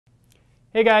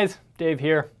Hey guys, Dave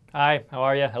here. Hi, how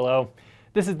are you? Hello.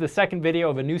 This is the second video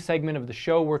of a new segment of the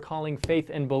show we're calling Faith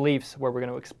and Beliefs, where we're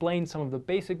going to explain some of the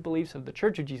basic beliefs of the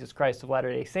Church of Jesus Christ of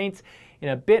Latter-day Saints in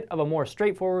a bit of a more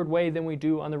straightforward way than we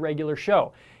do on the regular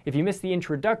show. If you missed the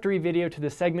introductory video to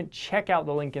this segment, check out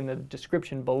the link in the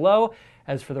description below.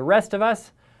 As for the rest of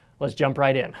us, let's jump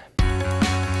right in.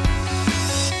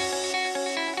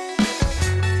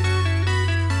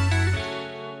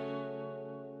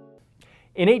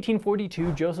 In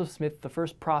 1842, Joseph Smith, the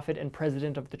first prophet and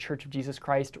president of the Church of Jesus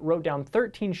Christ, wrote down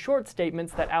 13 short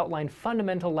statements that outline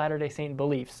fundamental Latter-day Saint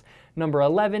beliefs. Number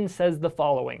 11 says the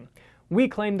following: "We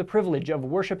claim the privilege of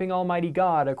worshiping Almighty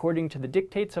God according to the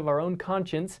dictates of our own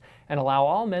conscience, and allow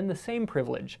all men the same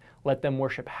privilege. Let them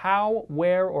worship how,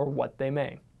 where, or what they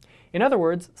may." In other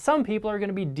words, some people are going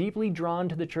to be deeply drawn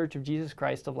to the Church of Jesus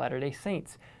Christ of Latter-day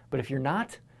Saints. But if you're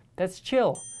not, that's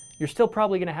chill. You're still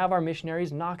probably going to have our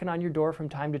missionaries knocking on your door from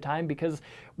time to time because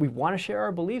we want to share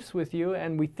our beliefs with you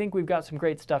and we think we've got some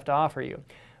great stuff to offer you.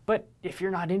 But if you're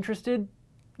not interested,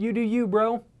 you do you,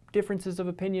 bro. Differences of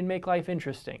opinion make life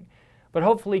interesting. But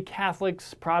hopefully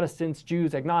Catholics, Protestants,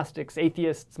 Jews, agnostics,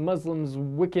 atheists, Muslims,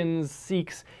 Wiccans,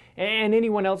 Sikhs, and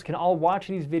anyone else can all watch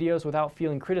these videos without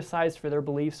feeling criticized for their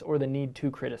beliefs or the need to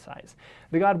criticize.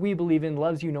 The God we believe in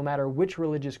loves you no matter which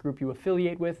religious group you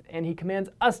affiliate with, and He commands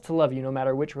us to love you no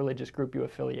matter which religious group you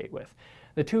affiliate with.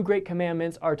 The two great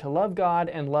commandments are to love God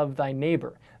and love thy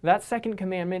neighbor. That second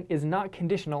commandment is not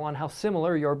conditional on how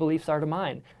similar your beliefs are to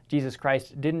mine. Jesus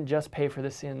Christ didn't just pay for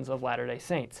the sins of Latter-day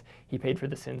Saints. He paid for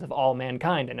the sins of all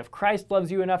mankind. And if Christ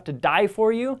loves you enough to die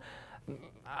for you,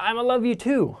 I'ma love you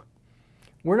too.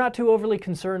 We're not too overly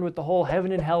concerned with the whole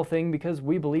heaven and hell thing because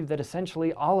we believe that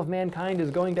essentially all of mankind is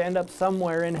going to end up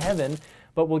somewhere in heaven,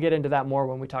 but we'll get into that more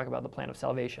when we talk about the plan of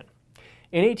salvation.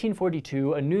 In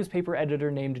 1842, a newspaper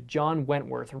editor named John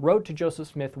Wentworth wrote to Joseph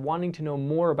Smith wanting to know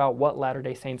more about what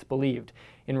Latter-day Saints believed.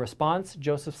 In response,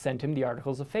 Joseph sent him the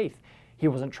Articles of Faith. He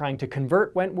wasn't trying to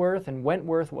convert Wentworth, and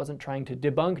Wentworth wasn't trying to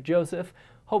debunk Joseph.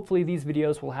 Hopefully these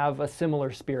videos will have a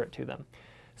similar spirit to them.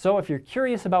 So if you're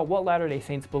curious about what Latter-day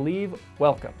Saints believe,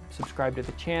 welcome. Subscribe to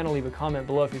the channel, leave a comment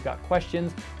below if you've got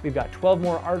questions. We've got 12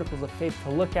 more Articles of Faith to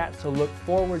look at, so look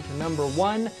forward to number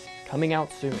 1 coming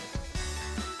out soon.